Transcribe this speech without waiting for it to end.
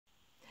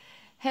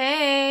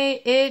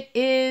Hey, it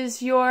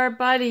is your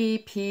buddy,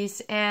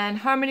 Peace and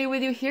Harmony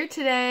with you here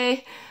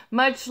today.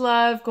 Much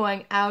love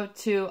going out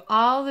to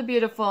all the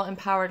beautiful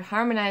empowered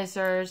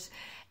harmonizers.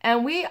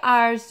 And we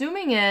are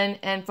zooming in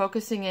and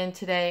focusing in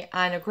today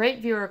on a great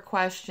viewer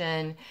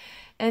question.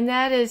 And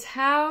that is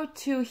how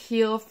to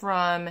heal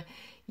from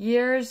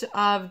years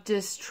of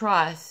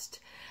distrust,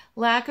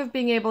 lack of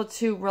being able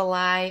to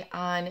rely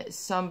on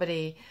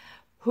somebody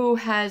who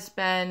has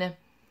been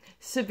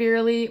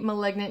severely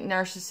malignant,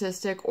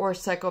 narcissistic, or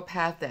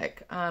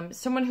psychopathic.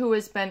 Someone who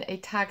has been a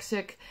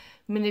toxic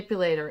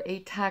manipulator,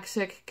 a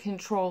toxic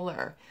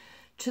controller,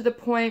 to the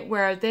point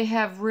where they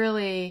have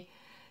really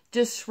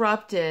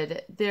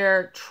disrupted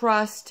their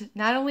trust,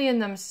 not only in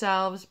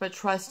themselves, but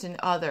trust in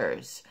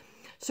others.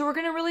 So we're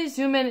going to really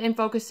zoom in and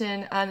focus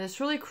in on this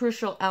really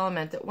crucial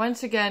element that,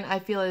 once again, I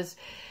feel is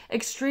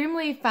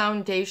extremely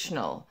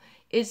foundational.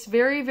 It's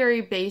very,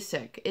 very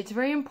basic. It's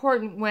very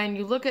important when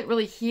you look at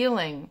really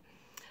healing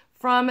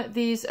from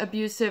these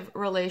abusive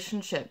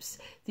relationships,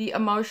 the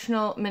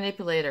emotional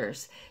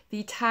manipulators,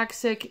 the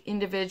toxic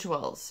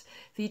individuals,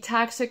 the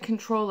toxic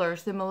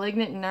controllers, the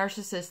malignant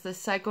narcissist, the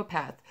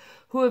psychopath,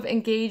 who have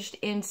engaged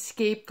in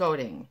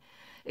scapegoating,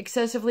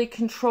 excessively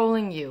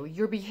controlling you,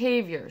 your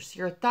behaviors,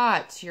 your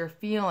thoughts, your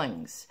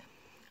feelings.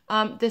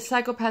 The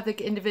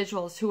psychopathic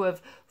individuals who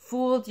have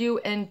fooled you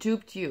and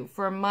duped you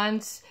for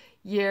months,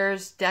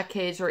 years,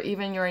 decades, or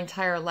even your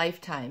entire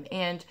lifetime.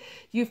 And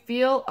you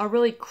feel a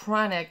really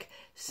chronic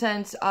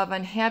sense of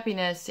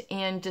unhappiness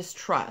and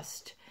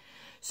distrust.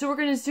 So we're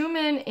going to zoom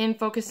in and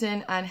focus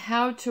in on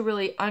how to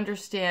really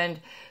understand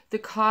the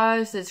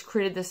cause that's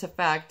created this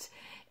effect,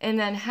 and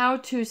then how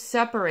to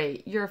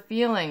separate your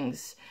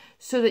feelings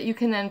so that you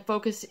can then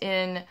focus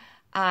in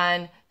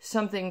on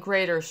something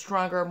greater,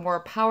 stronger,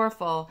 more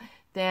powerful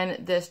than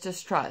this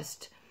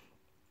distrust.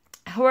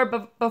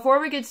 However, before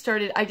we get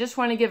started, I just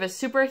want to give a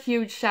super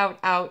huge shout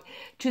out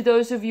to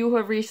those of you who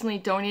have recently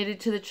donated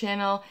to the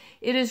channel.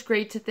 It is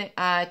great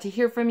to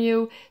hear from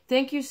you.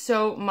 Thank you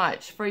so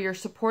much for your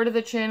support of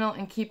the channel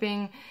and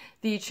keeping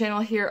the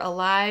channel here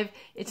alive.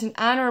 It's an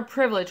honor and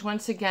privilege,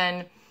 once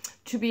again,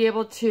 to be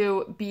able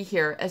to be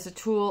here as a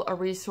tool, a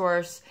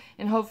resource,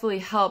 and hopefully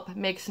help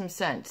make some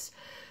sense.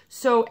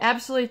 So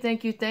absolutely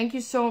thank you. Thank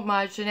you so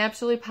much. And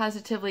absolutely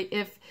positively,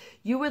 if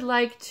you would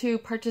like to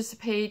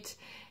participate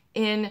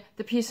in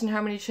the Peace and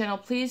Harmony channel,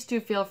 please do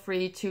feel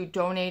free to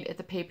donate at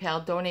the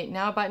PayPal Donate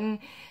Now button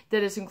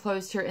that is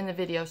enclosed here in the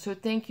video. So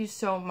thank you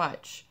so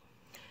much.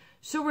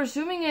 So we're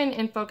zooming in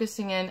and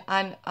focusing in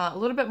on a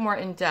little bit more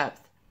in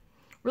depth.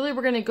 Really,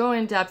 we're going to go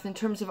in depth in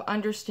terms of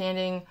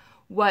understanding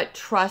what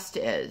trust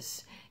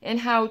is and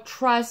how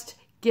trust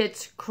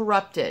gets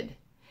corrupted.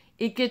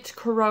 It gets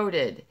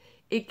corroded.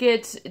 It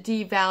gets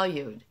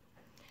devalued.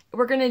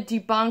 We're going to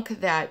debunk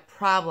that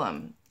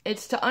problem.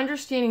 It's to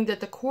understanding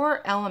that the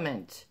core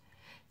element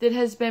that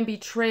has been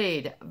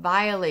betrayed,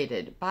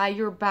 violated by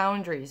your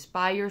boundaries,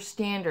 by your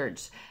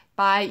standards,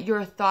 by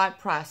your thought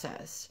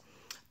process,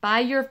 by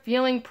your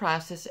feeling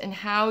process, and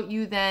how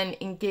you then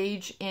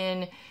engage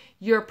in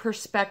your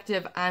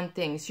perspective on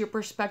things, your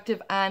perspective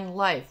on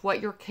life,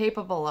 what you're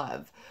capable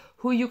of,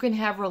 who you can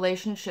have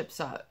relationships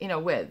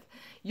with,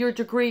 your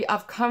degree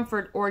of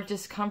comfort or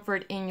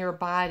discomfort in your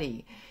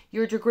body,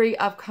 your degree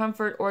of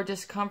comfort or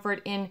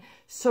discomfort in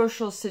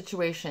social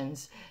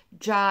situations,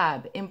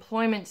 job,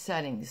 employment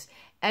settings,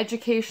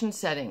 education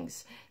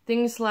settings,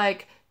 things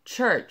like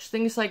church,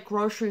 things like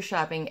grocery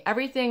shopping,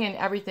 everything and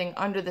everything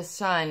under the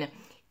sun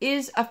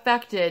is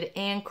affected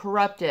and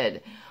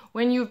corrupted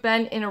when you've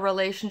been in a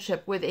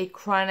relationship with a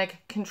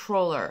chronic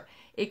controller,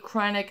 a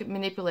chronic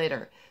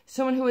manipulator,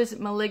 someone who is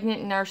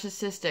malignant,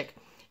 narcissistic,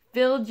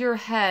 filled your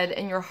head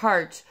and your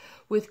heart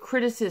with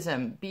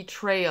criticism,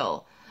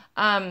 betrayal,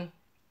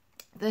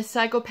 the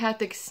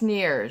psychopathic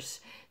sneers,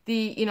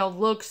 the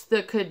looks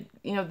that could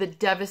that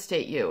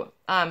devastate you,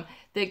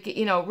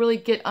 that really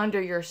get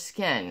under your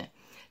skin,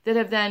 that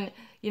have then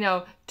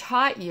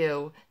taught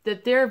you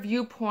that their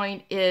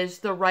viewpoint is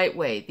the right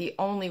way, the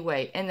only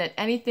way, and that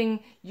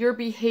anything, your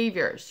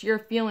behaviors, your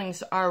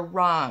feelings are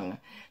wrong,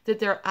 that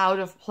they're out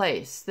of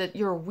place, that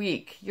you're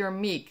weak, you're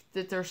meek,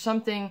 that there's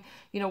something,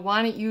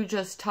 why don't you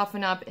just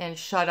toughen up and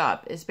shut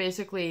up, is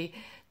basically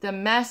the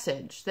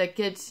message that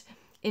gets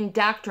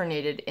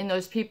indoctrinated in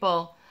those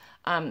people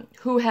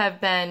who have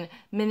been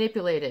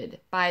manipulated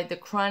by the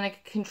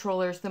chronic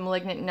controllers, the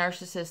malignant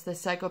narcissist, the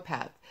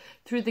psychopath,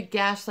 through the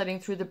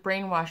gaslighting, through the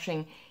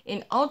brainwashing.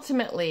 And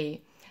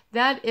ultimately,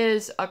 that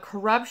is a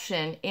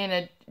corruption and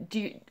a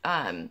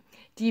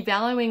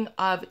devaluing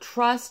of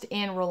trust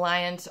and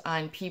reliance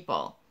on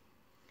people.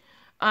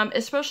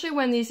 Especially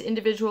when these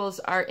individuals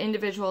are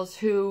individuals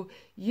who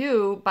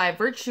you, by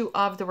virtue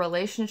of the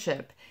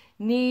relationship,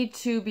 need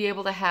to be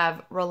able to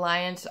have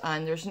reliance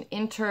on. There's an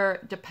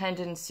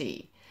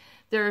interdependency.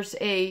 There's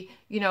a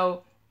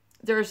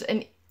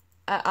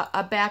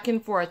back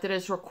and forth that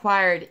is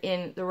required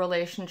in the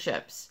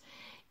relationships.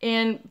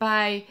 And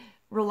by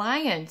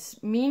reliance,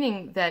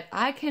 meaning that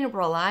I can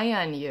rely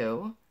on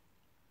you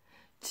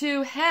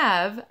to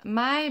have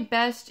my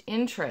best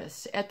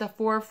interests at the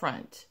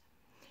forefront,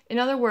 In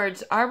other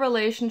words, our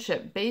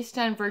relationship, based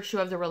on virtue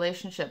of the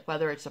relationship,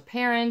 whether it's a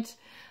parent,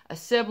 a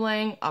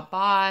sibling, a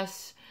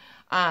boss,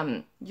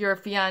 your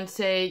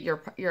fiance,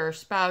 your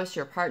spouse,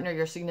 your partner,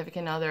 your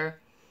significant other,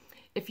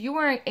 if you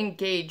are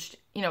engaged,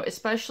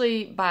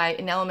 especially by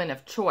an element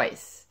of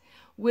choice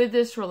with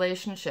this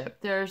relationship,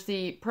 there's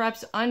the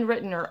perhaps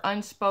unwritten or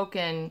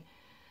unspoken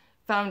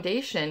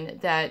foundation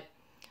that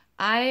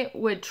I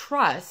would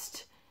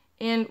trust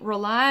and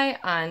rely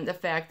on the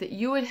fact that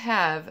you would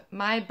have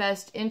my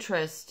best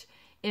interest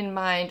in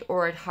mind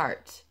or at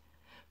heart.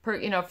 For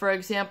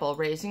example,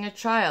 raising a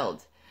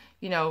child,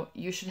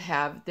 you should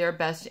have their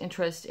best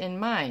interest in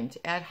mind,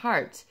 at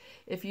heart.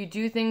 If you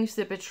do things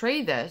that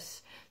betray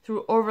this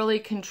through overly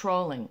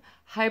controlling,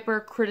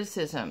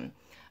 hyper-criticism,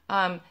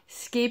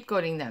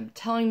 scapegoating them,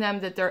 telling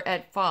them that they're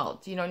at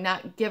fault,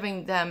 not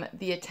giving them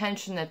the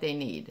attention that they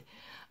need,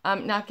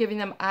 not giving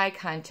them eye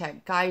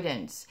contact,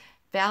 guidance,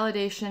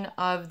 validation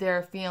of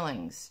their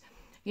feelings.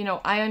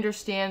 I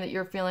understand that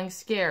you're feeling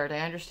scared. I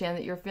understand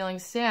that you're feeling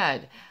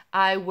sad.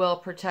 I will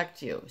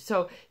protect you.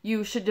 So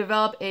you should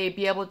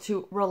be able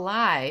to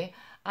rely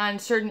on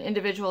certain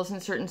individuals in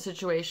certain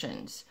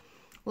situations.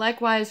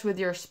 Likewise with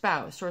your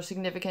spouse or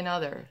significant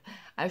other.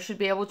 I should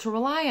be able to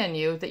rely on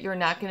you that you're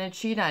not going to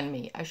cheat on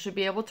me. I should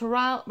be able to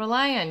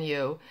rely on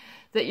you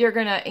that you're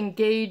going to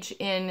engage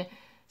in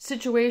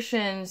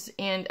situations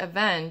and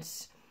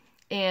events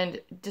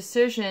and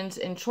decisions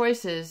and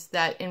choices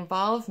that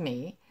involve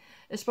me,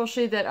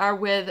 especially that are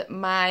with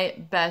my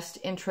best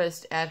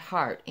interest at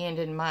heart and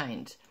in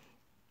mind.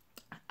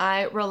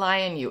 I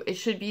rely on you. It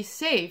should be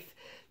safe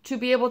to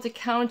be able to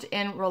count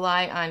and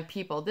rely on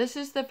people. This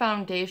is the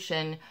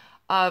foundation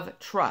of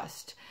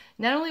trust,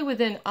 not only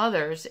within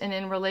others and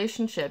in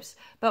relationships,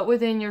 but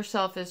within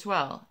yourself as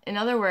well. In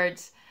other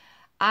words,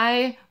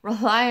 I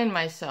rely on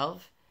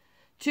myself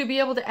to be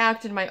able to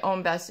act in my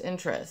own best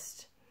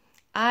interest.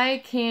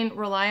 I can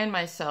rely on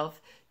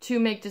myself to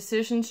make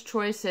decisions,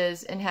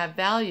 choices, and have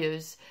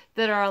values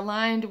that are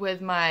aligned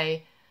with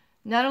my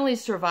not only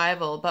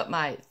survival, but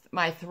my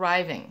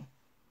thriving,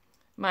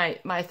 my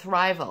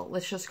thrival.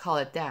 Let's just call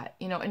it that.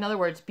 In other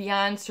words,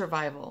 beyond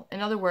survival. In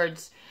other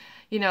words,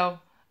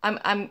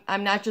 I'm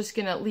not just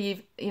gonna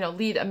lead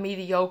a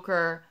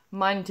mediocre,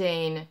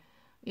 mundane,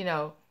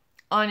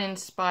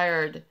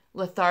 uninspired,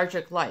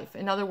 lethargic life.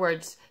 In other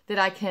words, that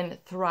I can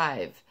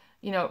thrive,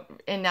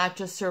 and not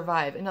just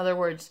survive. In other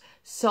words,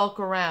 sulk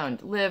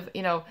around, live,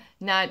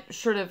 not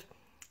sort of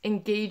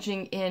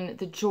engaging in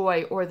the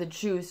joy or the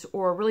juice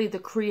or really the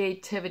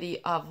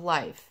creativity of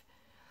life.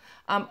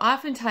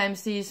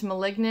 Oftentimes these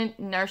malignant,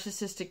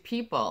 narcissistic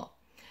people,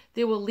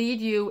 they will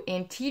lead you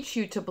and teach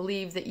you to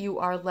believe that you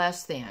are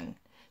less than,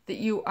 that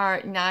you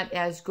are not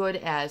as good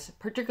as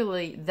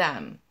particularly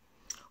them,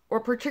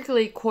 or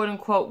particularly quote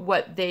unquote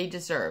what they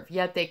deserve.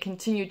 Yet they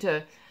continue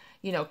to,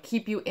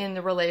 keep you in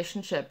the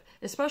relationship,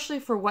 especially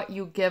for what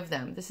you give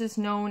them. This is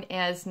known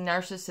as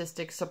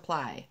narcissistic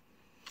supply.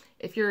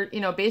 If you're,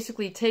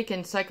 basically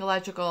taken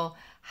psychological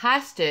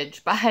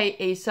hostage by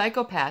a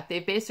psychopath,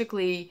 they've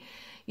basically,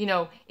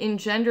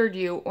 engendered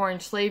you or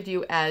enslaved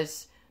you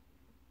as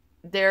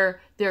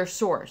their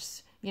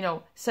source.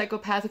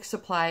 Psychopathic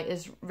supply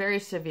is very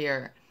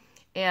severe,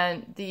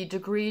 and the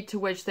degree to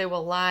which they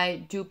will lie,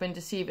 dupe, and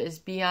deceive is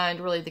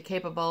beyond really the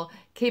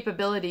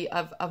capability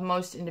of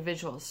most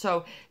individuals.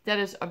 So that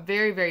is a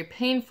very, very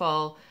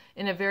painful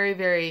and a very,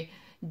 very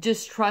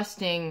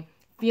distrusting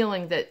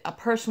feeling that a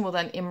person will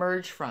then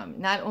emerge from.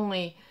 Not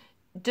only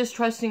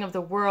distrusting of the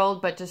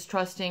world, but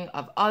distrusting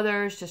of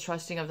others,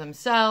 distrusting of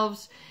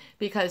themselves,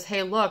 because,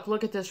 hey,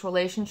 look at this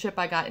relationship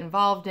I got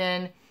involved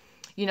in.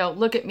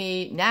 Look at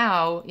me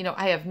now,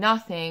 I have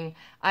nothing.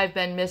 I've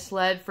been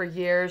misled for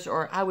years,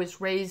 or I was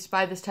raised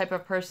by this type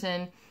of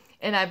person,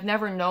 and I've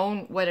never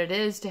known what it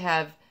is to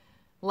have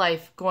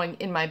life going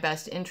in my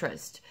best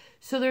interest.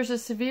 So there's a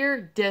severe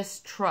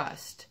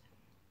distrust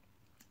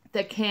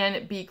that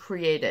can be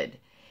created.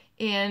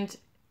 And,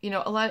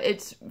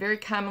 it's very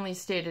commonly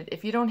stated,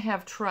 if you don't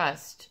have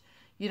trust,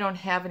 you don't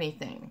have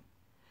anything.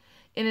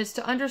 And it's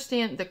to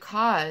understand the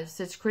cause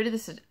that's created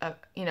this,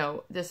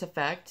 this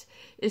effect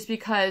is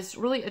because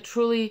really a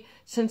truly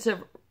sense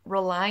of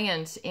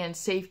reliance and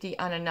safety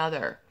on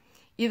another.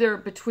 Either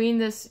between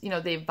this,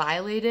 they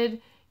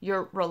violated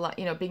your,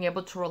 being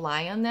able to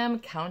rely on them,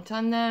 count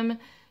on them,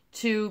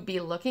 to be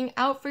looking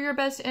out for your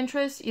best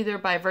interests, either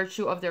by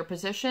virtue of their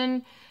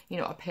position.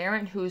 A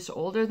parent who's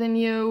older than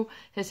you,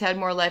 has had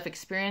more life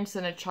experience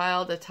than a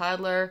child, a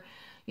toddler,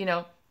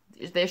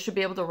 they should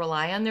be able to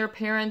rely on their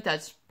parent.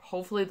 That's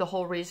hopefully the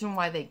whole reason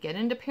why they get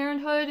into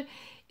parenthood,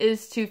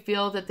 is to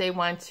feel that they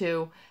want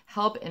to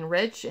help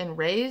enrich and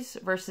raise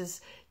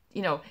versus,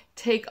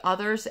 take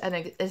others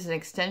as an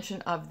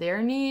extension of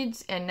their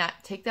needs and not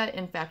take that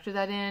and factor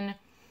that in,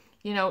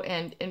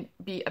 and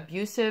be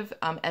abusive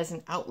as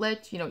an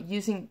outlet,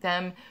 using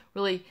them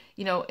really,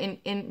 in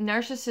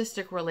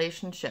narcissistic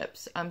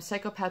relationships,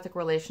 psychopathic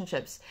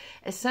relationships.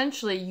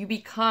 Essentially, you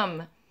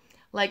become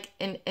like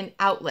an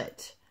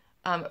outlet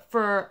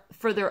for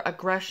their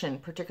aggression,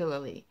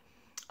 particularly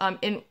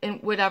in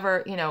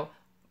whatever,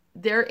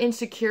 their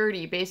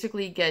insecurity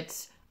basically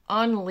gets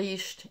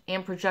unleashed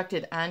and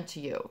projected onto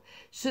you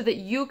so that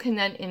you can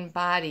then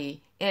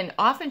embody and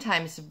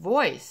oftentimes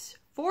voice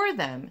for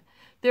them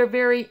their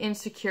very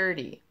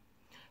insecurity.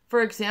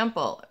 For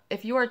example,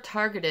 if you are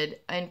targeted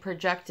and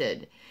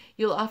projected,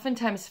 you'll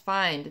oftentimes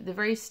find the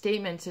very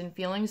statements and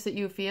feelings that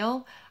you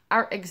feel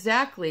are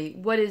exactly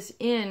what is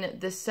in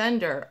the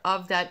sender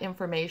of that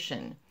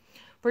information.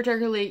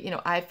 Particularly,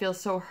 I feel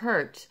so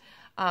hurt.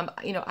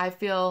 I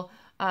feel,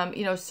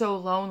 so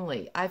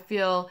lonely. I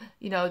feel,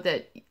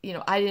 that,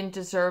 I didn't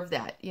deserve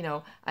that.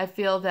 I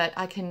feel that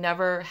I can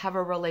never have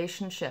a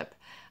relationship.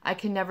 I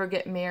can never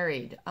get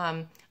married.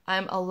 I'm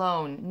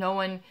alone. No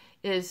one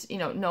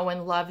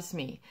loves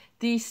me.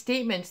 These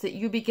statements that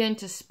you begin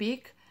to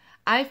speak,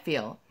 I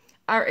feel,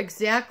 are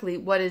exactly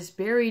what is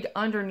buried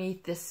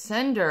underneath the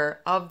sender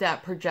of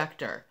that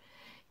projector.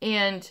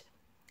 And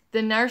the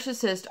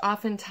narcissist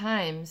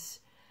oftentimes,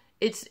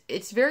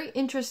 it's very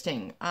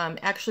interesting,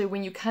 actually,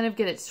 when you kind of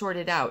get it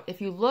sorted out. If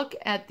you look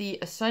at the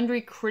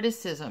sundry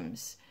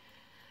criticisms,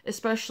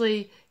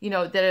 especially,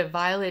 that have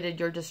violated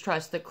your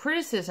distrust, the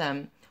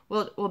criticism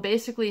well,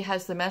 basically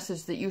has the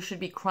message that you should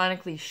be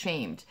chronically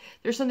shamed.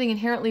 There's something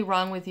inherently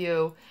wrong with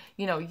you.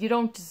 You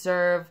don't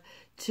deserve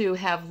to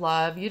have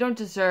love. You don't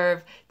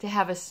deserve to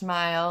have a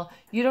smile.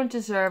 You don't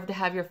deserve to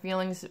have your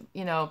feelings,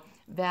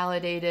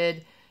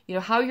 validated.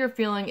 How you're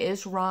feeling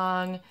is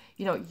wrong.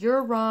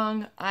 You're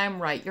wrong.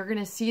 I'm right. You're going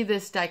to see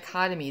this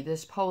dichotomy,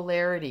 this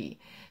polarity,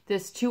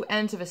 this two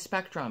ends of a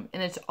spectrum.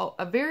 And it's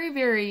a very,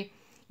 very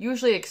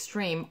usually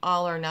extreme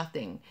all or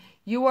nothing.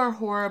 You are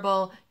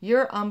horrible.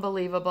 You're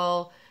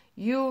unbelievable.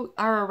 You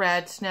are a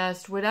rat's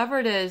nest. Whatever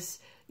it is,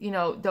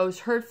 those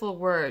hurtful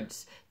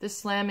words, the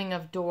slamming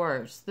of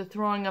doors, the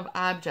throwing of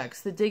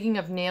objects, the digging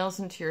of nails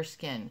into your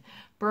skin,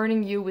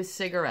 burning you with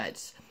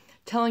cigarettes,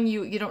 telling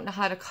you you don't know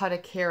how to cut a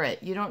carrot,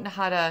 you don't know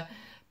how to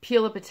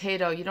peel a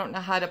potato, you don't know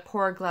how to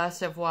pour a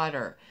glass of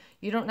water,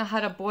 you don't know how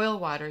to boil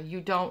water,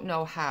 you don't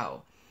know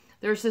how.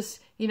 There's this,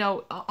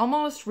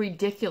 almost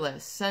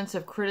ridiculous sense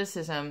of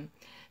criticism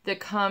that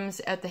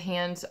comes at the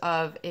hands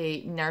of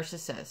a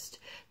narcissist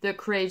that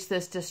creates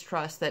this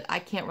distrust that I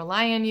can't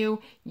rely on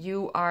you,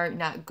 you are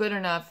not good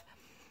enough.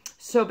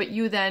 But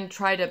you then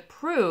try to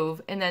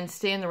prove and then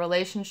stay in the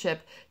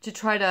relationship to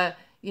try to,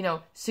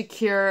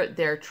 secure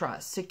their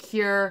trust,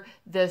 secure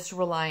this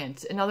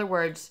reliance. In other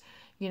words,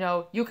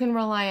 you can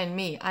rely on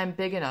me, I'm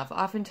big enough.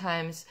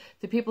 Oftentimes,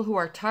 the people who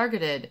are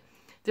targeted,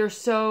 they're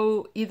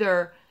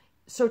either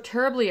so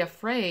terribly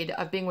afraid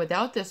of being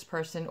without this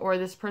person, or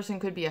this person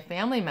could be a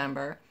family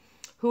member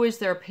who is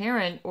their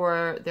parent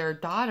or their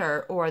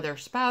daughter or their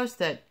spouse,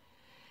 that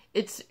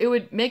it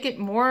would make it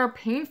more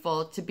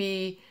painful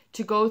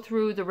to go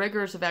through the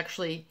rigors of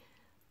actually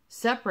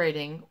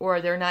separating,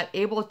 or they're not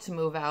able to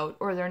move out,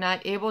 or they're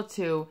not able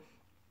to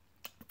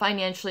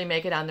financially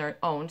make it on their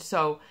own.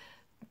 So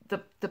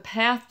the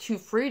path to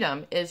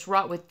freedom is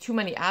wrought with too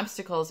many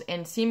obstacles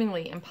and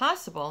seemingly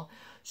impossible.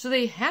 So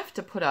they have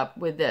to put up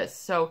with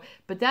this.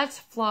 But that's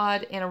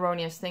flawed and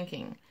erroneous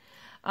thinking.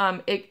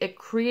 It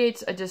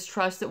creates a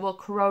distrust that will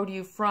corrode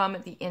you from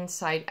the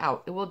inside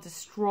out. It will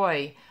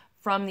destroy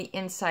from the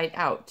inside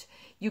out.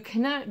 You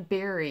cannot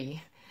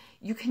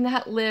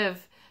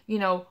live,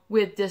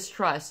 with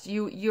distrust.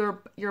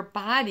 Your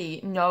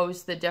body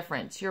knows the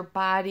difference. Your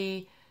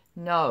body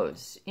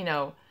knows,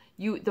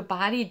 the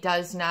body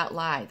does not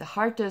lie. The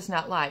heart does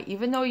not lie.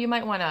 Even though you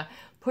might want to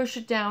push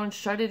it down,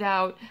 shut it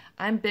out.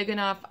 I'm big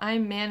enough.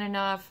 I'm man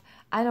enough.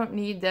 I don't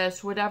need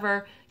this,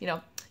 whatever,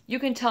 you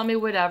can tell me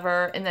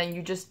whatever, and then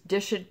you just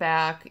dish it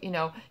back,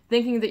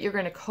 thinking that you're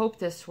going to cope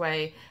this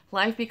way.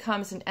 Life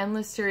becomes an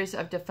endless series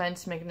of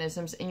defense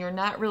mechanisms, and you're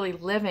not really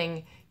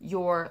living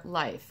your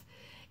life.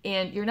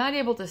 And you're not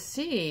able to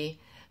see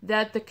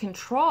that the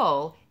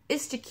control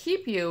is to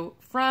keep you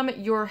from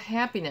your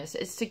happiness.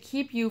 It's to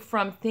keep you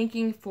from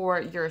thinking for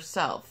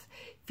yourself,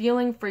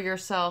 feeling for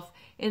yourself,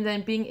 and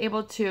then being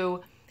able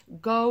to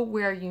go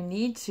where you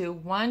need to,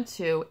 want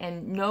to,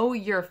 and know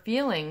your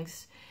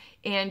feelings,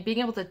 and being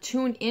able to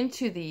tune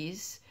into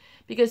these,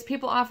 because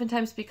people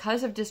oftentimes,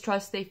 because of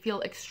distrust, they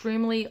feel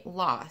extremely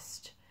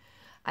lost.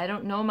 I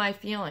don't know my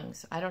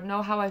feelings. I don't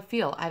know how I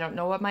feel. I don't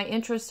know what my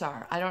interests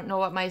are. I don't know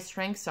what my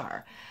strengths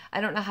are. I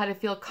don't know how to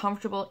feel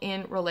comfortable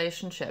in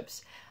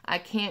relationships. I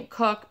can't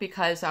cook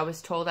because I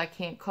was told I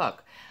can't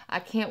cook. I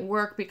can't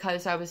work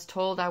because I was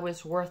told I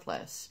was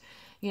worthless.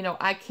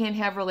 I can't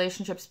have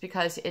relationships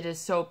because it is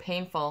so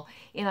painful,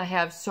 and I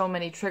have so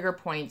many trigger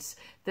points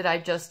that I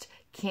just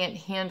can't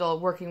handle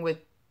working with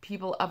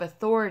people of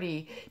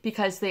authority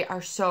because they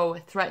are so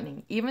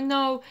threatening. Even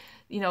though,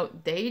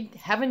 they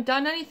haven't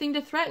done anything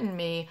to threaten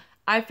me,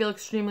 I feel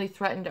extremely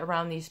threatened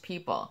around these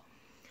people.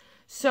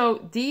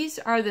 So these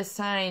are the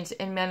signs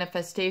and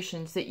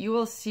manifestations that you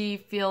will see,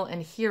 feel,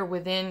 and hear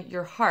within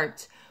your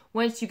heart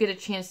once you get a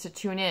chance to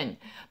tune in.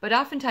 But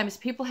oftentimes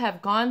people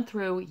have gone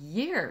through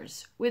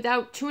years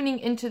without tuning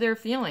into their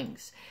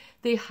feelings.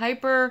 They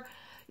hyper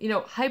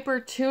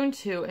tune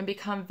to and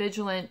become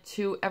vigilant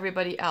to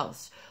everybody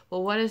else.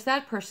 Well, what is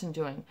that person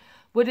doing?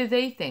 What do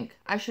they think?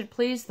 I should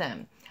please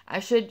them. I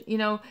should,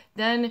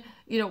 then,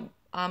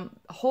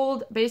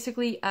 hold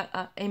basically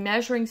a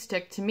measuring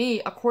stick to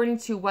me according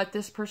to what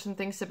this person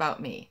thinks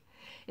about me.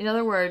 In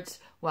other words,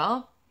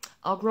 well,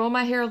 I'll grow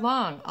my hair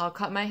long. I'll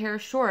cut my hair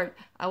short.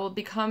 I will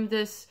become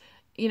this,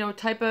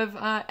 type of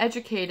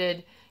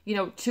educated,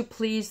 to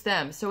please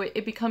them. So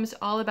it becomes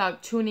all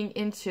about tuning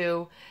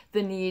into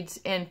the needs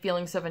and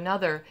feelings of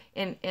another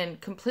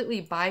and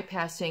completely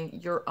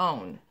bypassing your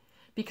own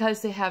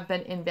because they have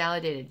been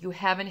invalidated. You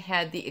haven't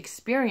had the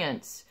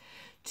experience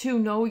to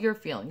know your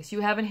feelings.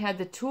 You haven't had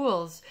the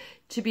tools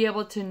to be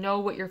able to know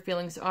what your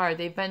feelings are.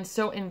 They've been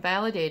so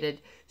invalidated,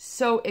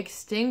 so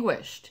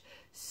extinguished,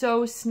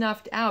 so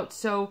snuffed out,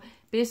 so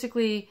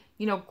basically,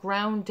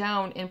 ground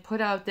down and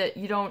put out that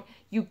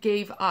you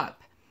gave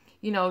up.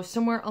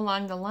 Somewhere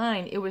along the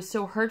line, it was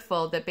so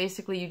hurtful that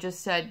basically you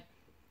just said,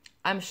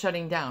 I'm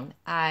shutting down.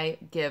 I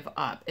give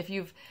up. If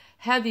you've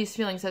had these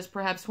feelings, that's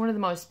perhaps one of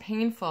the most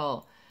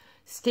painful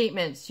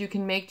statements you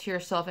can make to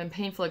yourself and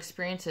painful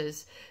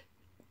experiences,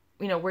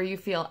 where you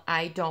feel,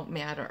 I don't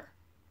matter.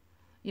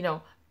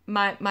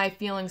 My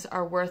feelings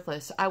are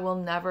worthless. I will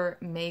never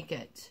make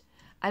it.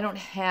 I don't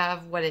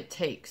have what it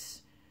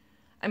takes.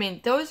 I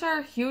mean, those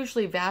are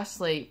hugely,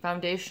 vastly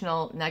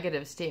foundational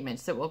negative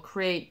statements that will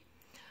create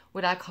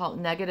what I call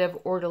negative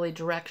orderly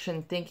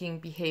direction, thinking,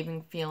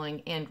 behaving,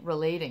 feeling, and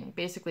relating.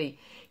 Basically,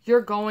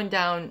 you're going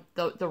down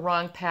the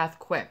wrong path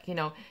quick.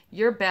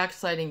 You're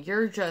backsliding.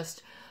 You're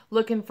just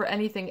looking for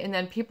anything. And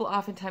then people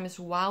oftentimes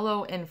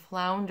wallow and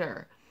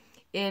flounder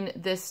in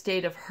this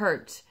state of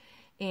hurt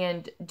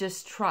and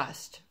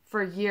distrust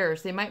for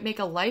years. They might make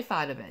a life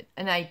out of it,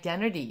 an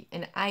identity,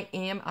 an I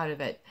am out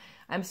of it.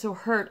 I'm so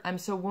hurt, I'm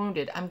so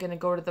wounded, I'm going to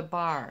go to the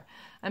bar.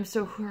 I'm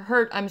so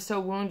hurt, I'm so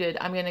wounded,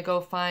 I'm going to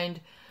go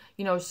find,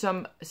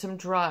 some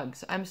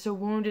drugs. I'm so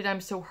wounded, I'm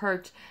so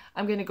hurt,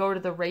 I'm going to go to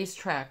the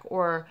racetrack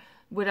or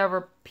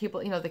whatever people,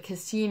 the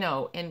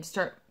casino and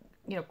start,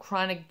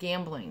 chronic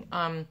gambling,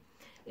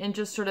 and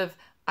just sort of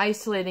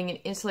isolating and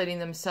insulating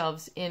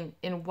themselves in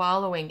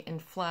wallowing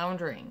and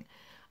floundering,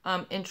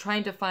 and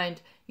trying to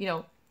find,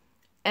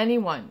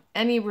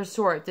 any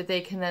resort that they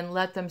can then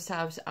let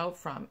themselves out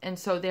from. And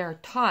so they are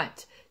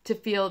taught to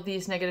feel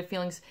these negative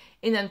feelings.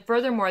 And then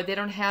furthermore, they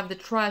don't have the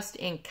trust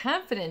and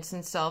confidence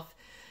in self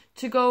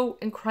to go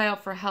and cry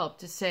out for help,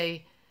 to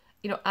say,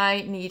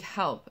 I need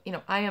help.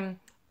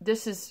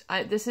 This is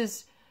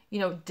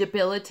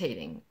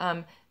debilitating.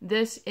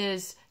 This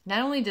is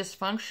not only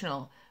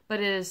dysfunctional, but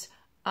it is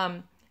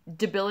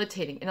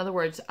debilitating. In other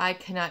words, I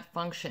cannot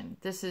function.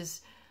 This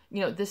is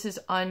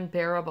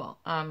unbearable.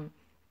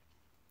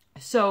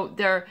 So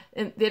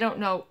they don't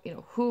know,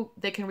 who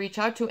they can reach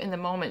out to in the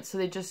moment. So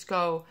they just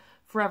go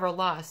forever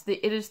lost.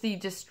 It is the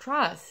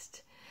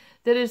distrust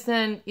that is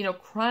then,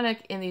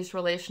 chronic in these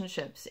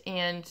relationships.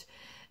 And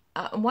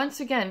once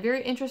again,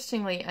 very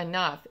interestingly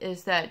enough,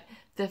 is that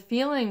the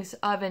feelings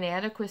of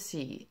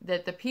inadequacy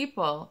that the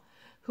people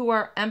who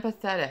are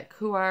empathetic,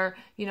 who are,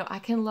 I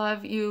can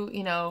love you,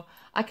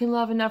 I can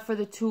love enough for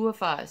the two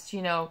of us,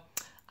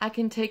 I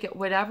can take it,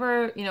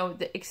 whatever,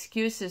 the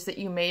excuses that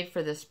you made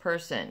for this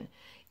person,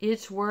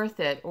 it's worth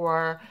it.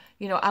 Or,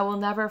 I will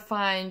never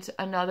find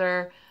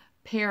another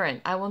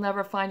parent. I will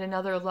never find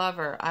another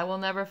lover. I will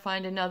never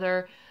find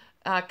another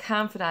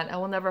confidant. I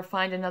will never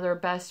find another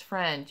best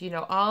friend.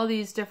 All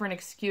these different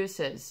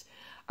excuses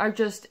are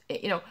just,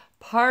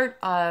 part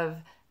of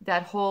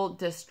that whole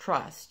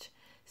distrust,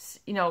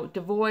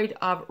 devoid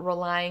of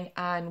relying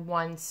on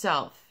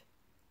oneself,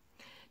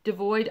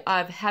 devoid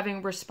of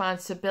having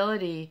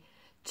responsibility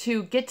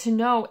to get to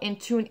know and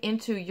tune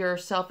into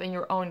yourself and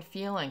your own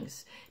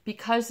feelings.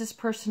 Because this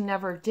person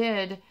never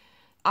did,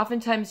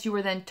 oftentimes you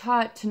were then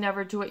taught to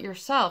never do it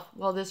yourself.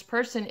 Well, this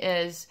person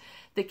is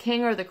the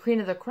king or the queen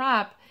of the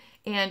crop,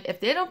 and if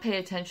they don't pay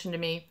attention to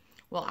me,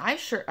 well, I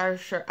sure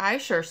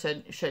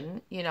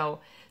shouldn't,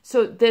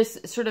 So this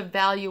sort of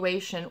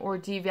valuation or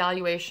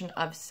devaluation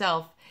of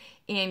self,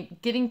 and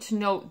getting to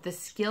know the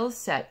skill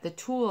set, the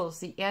tools,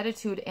 the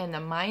attitude, and the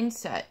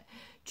mindset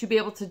to be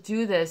able to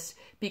do this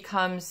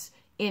becomes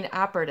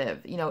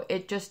inoperative.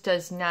 It just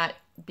does not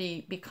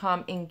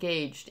become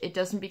engaged. It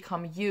doesn't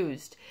become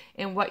used.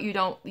 And what you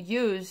don't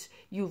use,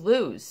 you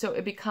lose. So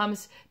it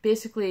becomes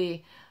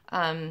basically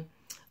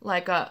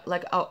like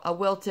a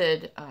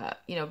wilted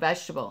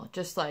vegetable.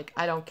 Just like,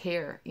 I don't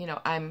care.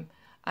 I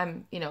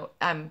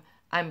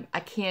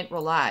can't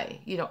rely.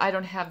 I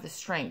don't have the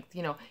strength.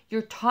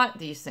 You're taught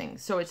these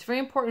things. So it's very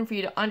important for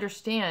you to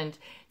understand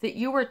that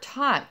you were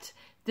taught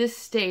this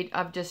state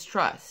of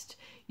distrust.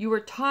 You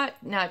were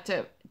taught not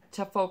to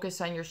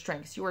focus on your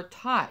strengths. You were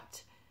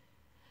taught,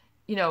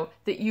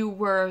 that you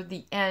were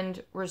the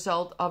end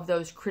result of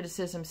those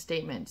criticism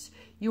statements.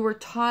 You were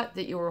taught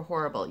that you were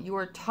horrible. You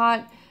were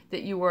taught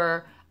that you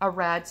were a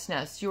rat's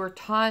nest. You were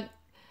taught,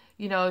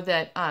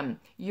 that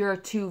you're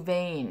too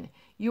vain.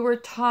 You were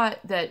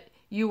taught that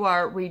you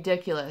are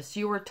ridiculous.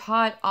 You were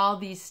taught all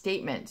these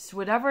statements.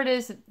 Whatever it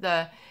is,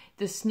 the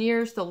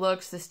sneers, the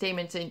looks, the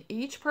statements, and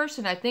each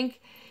person, I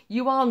think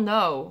you all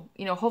know,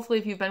 hopefully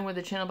if you've been with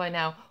the channel by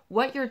now,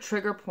 what your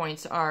trigger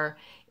points are.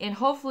 And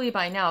hopefully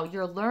by now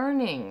you're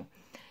learning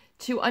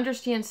to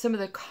understand some of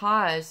the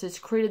cause that's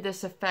created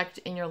this effect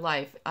in your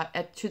life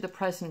to the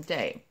present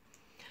day.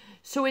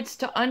 So it's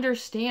to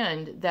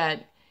understand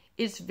that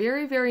it's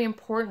very, very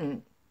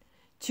important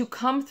to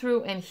come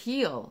through and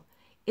heal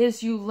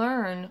is you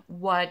learn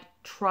what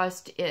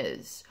trust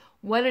is,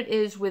 what it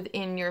is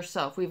within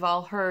yourself. We've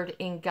all heard,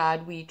 in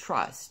God we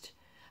trust.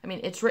 I mean,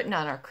 it's written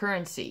on our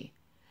currency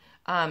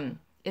in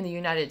the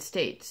United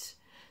States.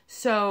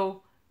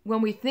 So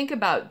when we think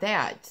about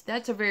that,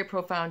 that's a very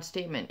profound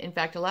statement. In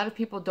fact, a lot of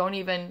people don't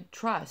even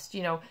trust,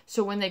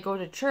 so when they go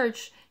to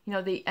church,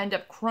 they end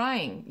up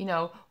crying.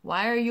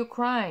 Why are you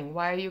crying?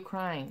 Why are you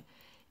crying?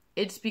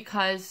 It's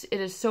because it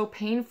is so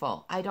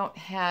painful. I don't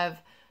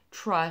have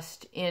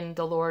trust in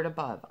the Lord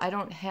above. I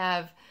don't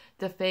have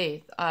the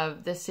faith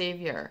of the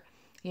Savior.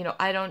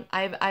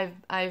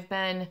 I've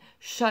been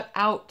shut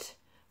out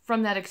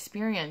from that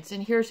experience.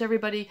 And here's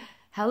everybody,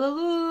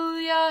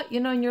 hallelujah,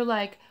 and you're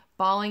like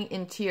bawling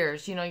in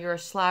tears. You're a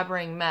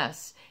slobbering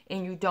mess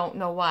and you don't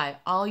know why.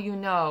 All you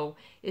know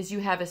is you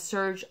have a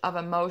surge of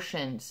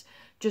emotions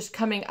just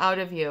coming out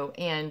of you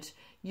and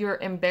you're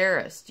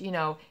embarrassed.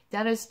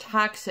 That is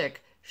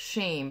toxic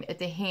shame at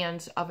the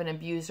hands of an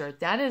abuser.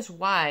 That is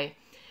why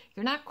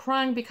you're not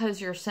crying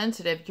because you're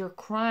sensitive. You're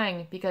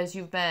crying because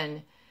you've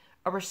been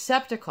a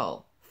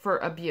receptacle for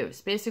abuse,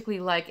 basically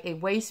like a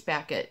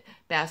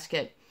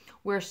wastebasket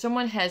where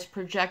someone has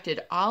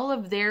projected all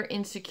of their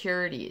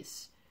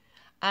insecurities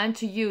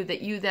onto you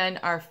that you then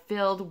are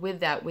filled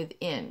with that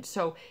within.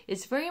 So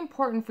it's very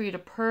important for you to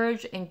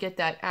purge and get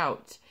that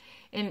out.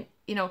 And,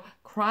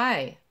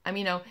 cry.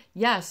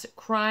 Yes,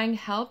 crying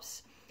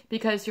helps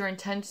because you're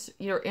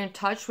in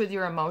touch with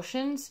your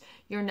emotions.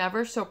 You're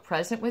never so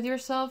present with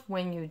yourself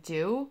when you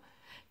do.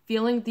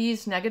 Feeling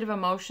these negative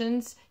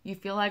emotions, you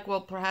feel like,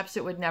 well, perhaps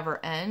it would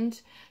never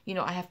end.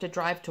 I have to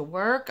drive to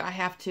work. I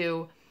have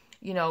to,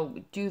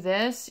 do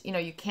this.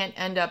 You can't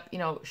end up,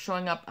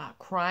 showing up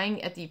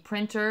crying at the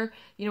printer,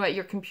 at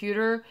your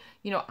computer,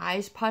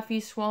 eyes puffy,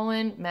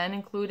 swollen, men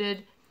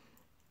included,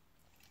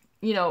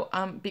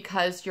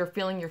 because you're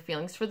feeling your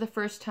feelings for the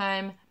first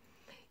time.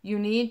 You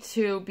need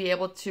to be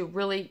able to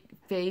really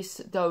face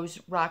those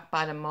rock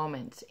bottom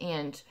moments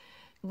and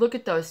look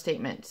at those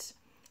statements.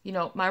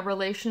 My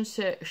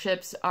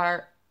relationships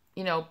are,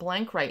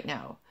 blank right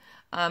now.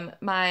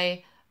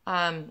 My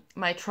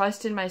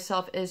trust in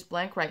myself is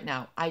blank right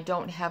now. I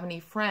don't have any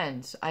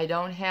friends. I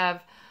don't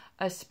have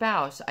a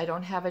spouse. I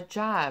don't have a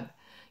job.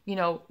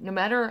 No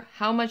matter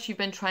how much you've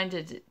been trying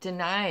to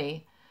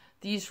deny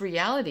these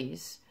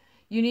realities,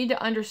 you need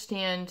to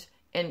understand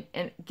and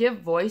give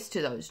voice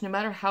to those, no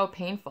matter how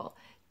painful.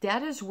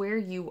 That is where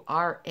you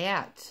are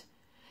at.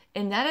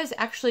 And that is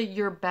actually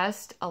your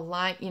best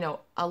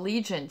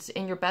allegiance,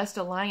 and your best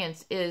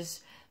alliance is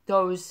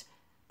those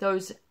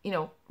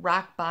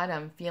rock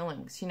bottom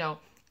feelings.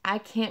 I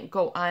can't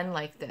go on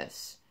like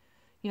this.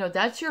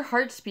 That's your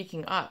heart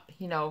speaking up.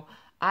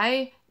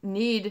 I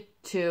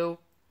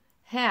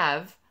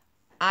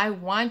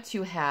want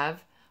to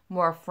have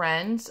more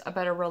friends, a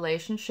better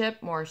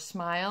relationship, more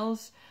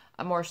smiles,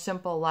 a more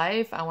simple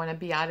life. I want to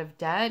be out of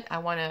debt. I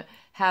want to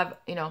have,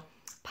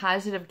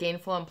 positive,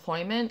 gainful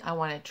employment. I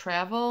want to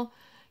travel,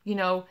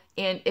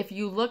 and if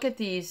you look at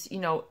these,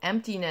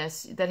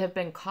 emptiness that have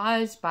been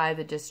caused by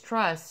the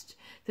distrust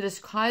that has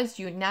caused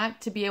you not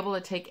to be able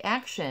to take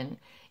action,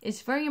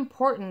 it's very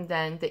important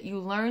then that you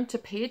learn to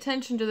pay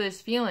attention to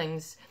those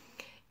feelings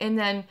and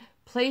then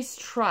place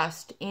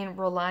trust and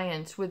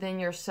reliance within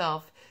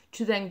yourself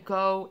to then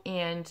go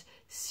and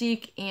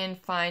seek and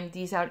find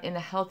these out in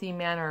a healthy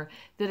manner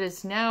that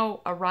is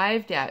now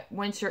arrived at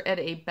once you're at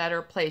a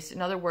better place.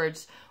 In other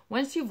words,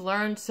 once you've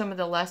learned some of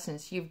the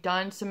lessons, you've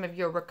done some of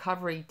your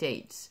recovery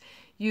dates,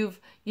 you've,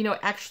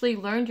 actually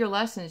learned your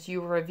lessons,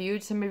 you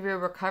reviewed some of your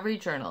recovery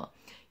journal,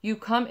 you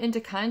come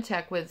into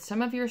contact with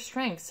some of your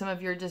strengths, some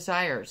of your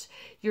desires,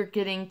 you're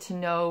getting to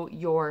know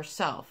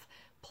yourself.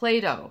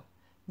 Plato,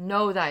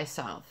 know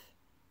thyself.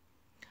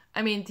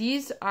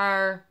 These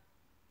are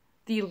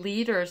the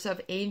leaders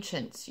of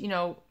ancients,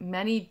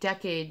 many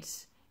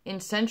decades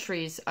and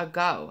centuries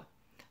ago.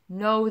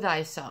 Know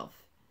thyself.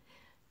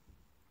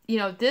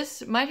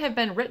 This might have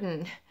been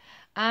written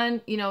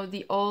on,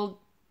 the old,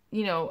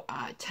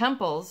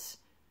 temples,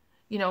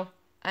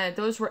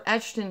 those were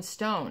etched in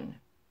stone.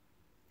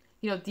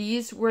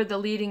 These were the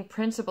leading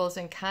principles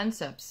and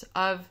concepts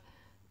of,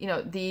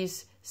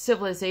 these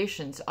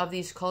civilizations, of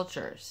these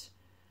cultures.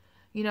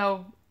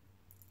 There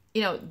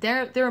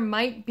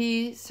might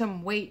be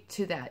some weight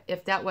to that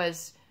if that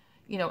was,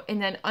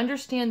 and then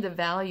understand the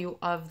value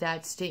of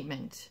that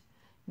statement.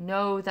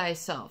 Know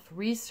thyself.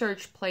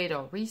 Research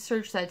Plato.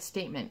 Research that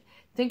statement.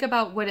 Think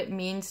about what it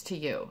means to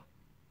you.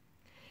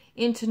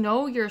 And to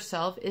know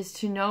yourself is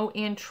to know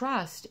and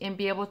trust and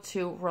be able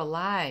to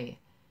rely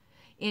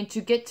and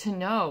to get to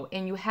know.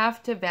 And you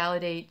have to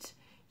validate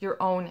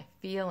your own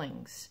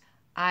feelings.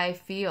 I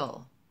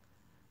feel.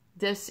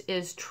 This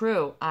is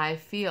true. I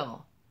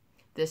feel.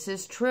 This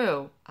is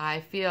true.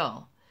 I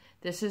feel.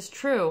 This is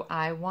true.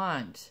 I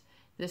want.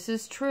 This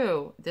is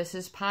true. This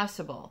is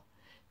possible.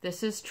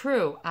 This is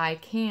true. I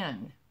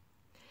can.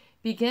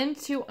 Begin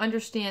to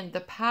understand the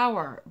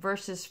power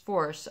versus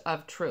force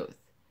of truth.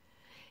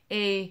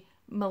 A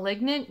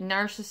malignant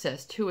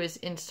narcissist who is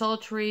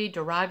insultory,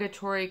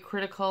 derogatory,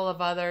 critical of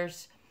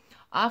others,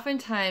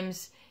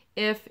 oftentimes,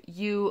 if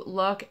you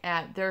look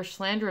at their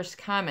slanderous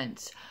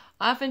comments,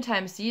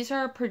 oftentimes these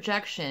are a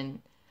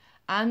projection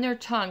on their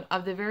tongue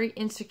of the very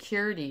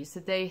insecurities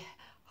that they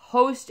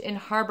host and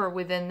harbor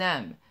within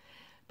them.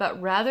 But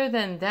rather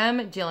than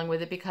them dealing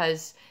with it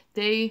because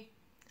they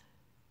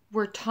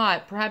were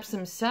taught, perhaps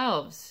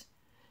themselves,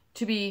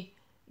 to be,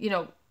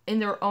 in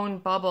their own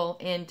bubble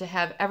and to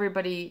have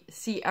everybody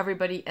see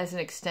everybody as an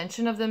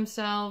extension of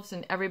themselves,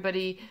 and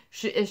everybody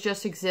is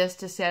just exist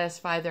to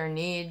satisfy their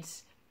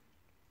needs.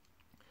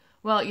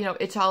 Well,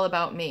 it's all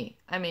about me.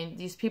 I mean,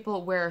 these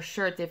people wear a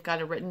shirt, they've got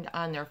it written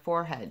on their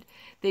forehead.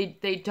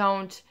 They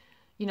don't,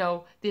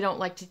 they don't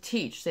like to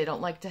teach. They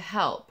don't like to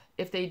help.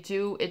 If they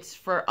do, it's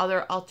for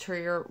other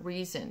ulterior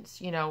reasons,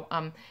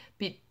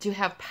 to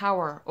have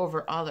power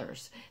over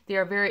others. They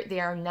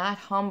are not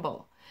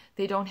humble.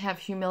 They don't have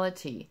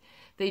humility.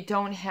 They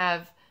don't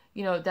have,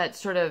 that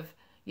sort of,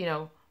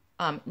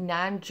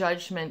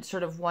 non-judgment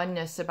sort of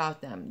oneness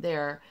about them.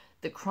 They're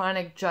the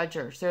chronic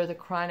judgers. They're the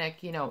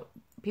chronic,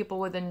 people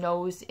with a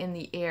nose in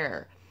the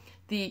air.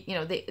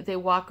 They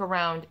walk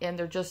around and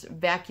they're just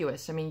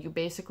vacuous. I mean, you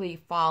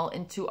basically fall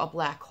into a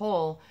black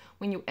hole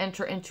when you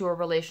enter into a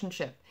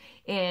relationship.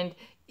 And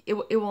it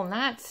will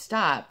not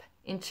stop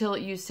until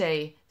you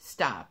say,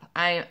 stop.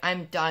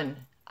 I'm done.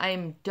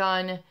 I'm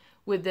done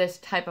with this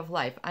type of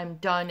life. I'm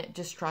done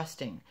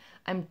distrusting.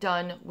 I'm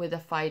done with the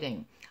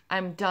fighting.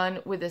 I'm done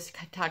with this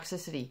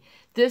toxicity.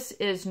 This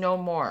is no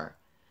more.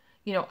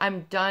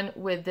 I'm done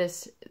with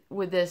this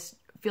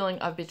feeling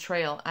of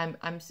betrayal.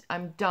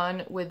 I'm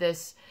done with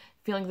this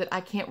feeling that I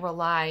can't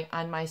rely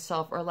on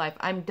myself or life.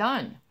 I'm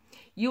done.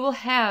 You will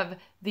have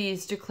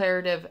these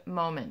declarative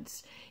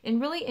moments. And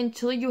really,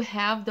 until you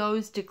have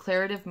those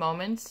declarative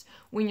moments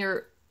when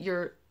you're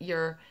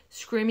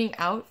screaming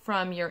out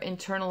from your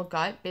internal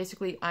gut,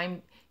 basically,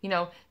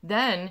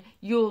 then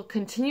you'll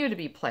continue to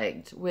be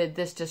plagued with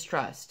this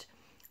distrust.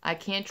 I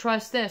can't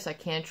trust this. I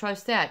can't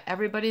trust that.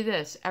 Everybody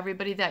this,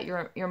 everybody that.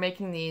 You're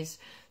making these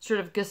sort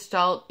of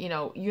gestalt,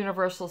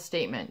 universal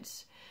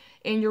statements.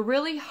 And you're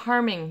really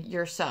harming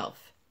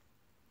yourself.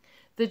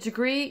 The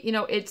degree,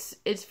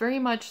 it's very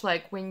much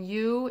like when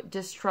you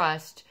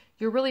distrust,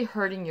 you're really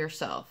hurting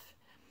yourself.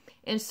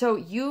 And so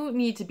you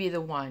need to be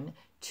the one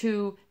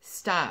to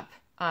stop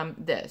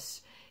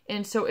this.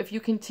 And so if you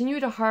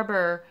continue to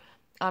harbor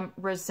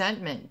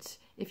resentment,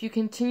 if you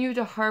continue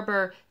to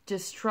harbor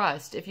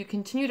distrust, if you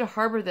continue to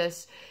harbor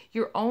this,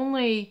 you're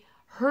only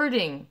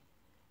hurting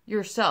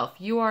yourself.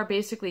 You are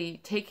basically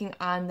taking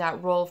on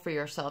that role for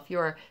yourself. You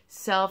are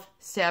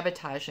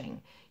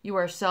self-sabotaging. You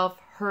are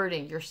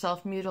self-hurting. You're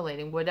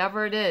self-mutilating.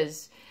 Whatever it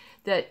is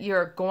that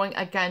you're going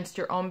against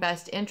your own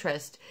best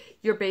interest,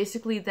 you're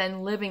basically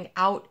then living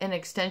out an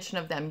extension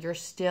of them. You're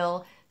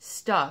still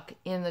stuck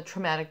in the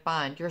traumatic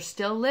bond. You're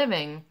still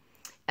living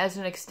as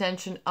an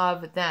extension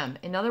of them.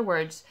 In other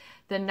words,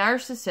 the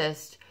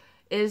narcissist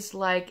is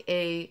like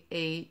a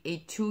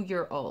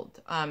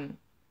 2-year-old.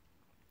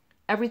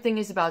 Everything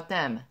is about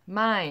them.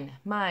 Mine,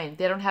 mine.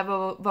 They don't have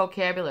a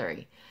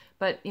vocabulary,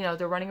 but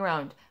they're running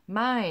around.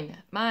 Mine,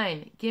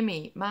 mine,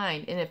 gimme,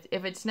 mine. And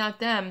if it's not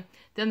them,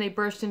 then they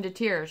burst into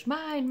tears.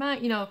 Mine,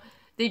 mine.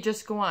 They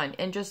just go on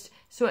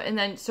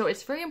so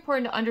it's very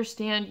important to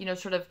understand.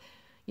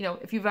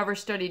 If you've ever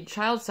studied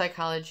child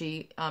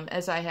psychology,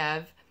 as I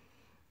have,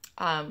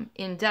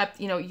 in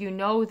depth, you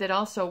know that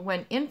also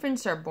when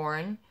infants are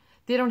born,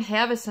 they don't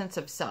have a sense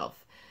of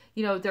self.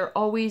 They're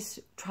always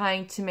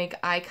trying to make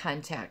eye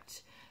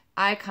contact.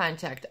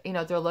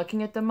 They're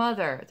looking at the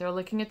mother, they're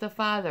looking at the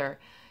father,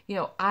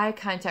 eye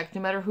contact,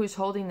 no matter who's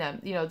holding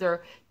them.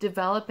 They're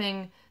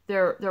developing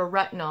their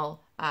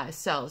retinal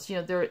cells.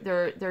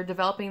 They're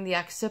developing the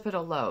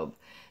occipital lobe.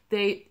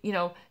 They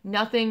are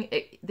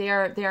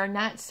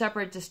not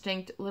separate,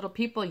 distinct little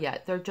people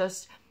yet. They're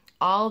just,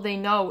 all they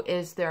know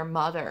is their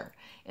mother.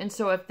 And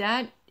so if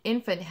that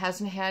infant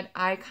hasn't had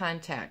eye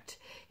contact,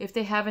 if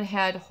they haven't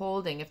had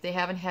holding, if they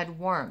haven't had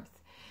warmth,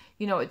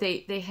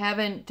 they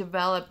haven't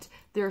developed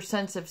their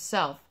sense of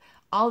self.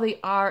 All they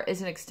are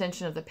is an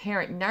extension of the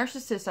parent.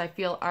 Narcissists, I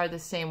feel, are the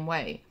same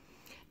way.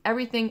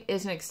 Everything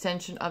is an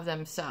extension of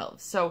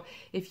themselves. So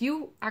if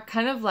you are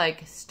kind of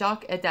like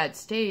stuck at that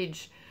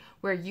stage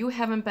where you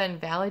haven't been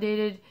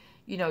validated,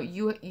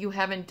 you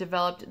haven't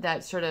developed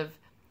that sort of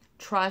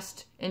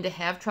trust and to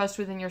have trust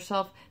within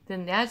yourself,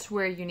 then that's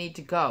where you need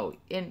to go.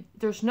 And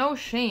there's no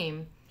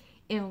shame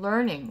in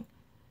learning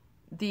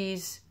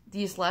these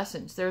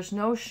lessons. There's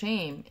no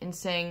shame in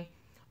saying,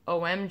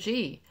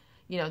 OMG,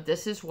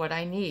 this is what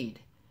I need.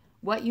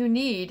 What you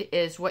need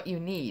is what you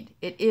need.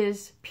 It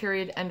is,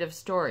 period, end of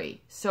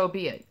story. So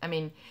be it. I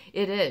mean,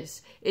 it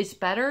is. It's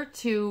better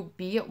to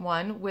be at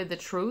one with the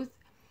truth,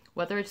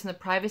 whether it's in the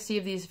privacy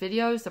of these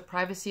videos, the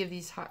privacy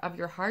of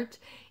your heart.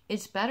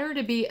 It's better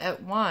to be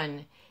at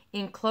one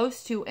and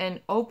close to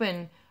and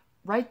open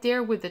right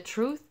there with the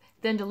truth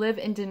than to live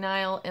in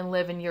denial and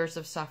live in years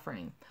of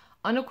suffering.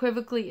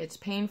 Unequivocally, it's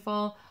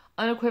painful.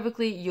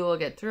 Unequivocally, you will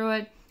get through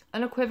it.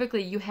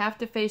 Unequivocally, you have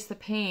to face the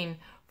pain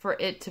for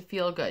it to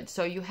feel good.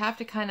 So you have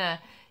to kind of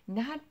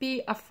not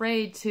be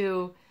afraid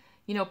to,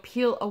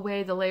 peel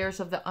away the layers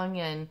of the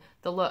onion,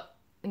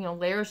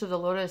 layers of the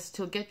lotus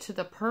to get to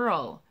the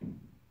pearl,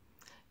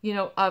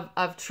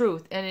 of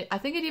truth. And I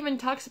think it even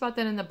talks about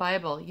that in the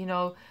Bible.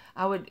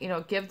 I would,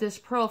 give this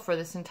pearl for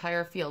this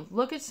entire field.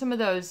 Look at some of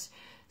those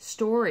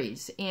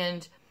stories,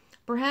 and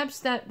perhaps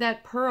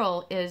that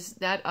pearl is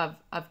that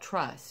of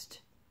trust.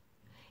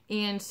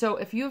 And so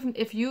if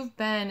you've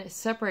been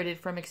separated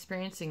from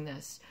experiencing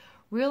this,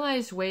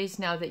 realize ways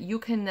now that you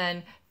can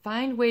then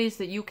find ways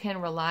that you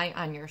can rely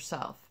on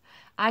yourself.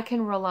 I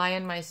can rely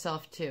on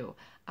myself too.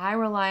 I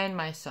rely on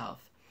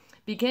myself.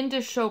 Begin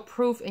to show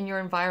proof in your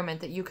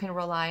environment that you can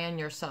rely on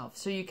yourself,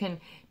 so you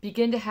can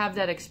begin to have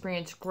that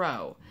experience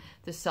grow.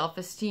 The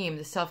self-esteem,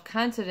 the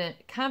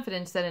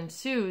self-confidence that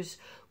ensues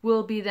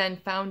will be then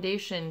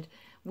foundationed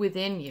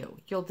within you.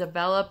 You'll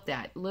develop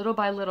that little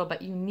by little,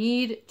 but you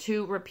need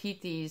to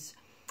repeat these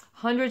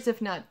hundreds,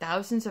 if not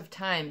thousands of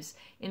times,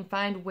 and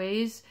find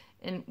ways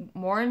and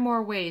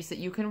more ways that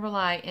you can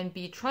rely and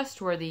be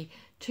trustworthy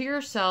to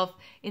yourself,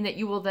 and that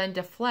you will then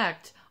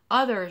deflect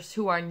others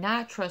who are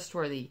not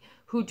trustworthy,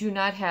 who do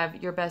not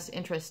have your best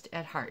interest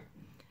at heart.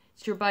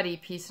 It's your buddy,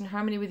 Peace and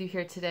Harmony, with you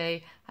here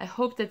today. I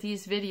hope that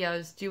these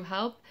videos do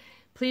help.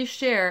 Please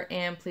share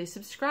and please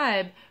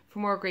subscribe for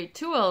more great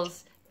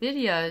tools,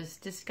 videos,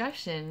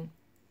 discussion,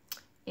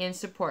 and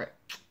support.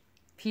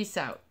 Peace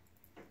out.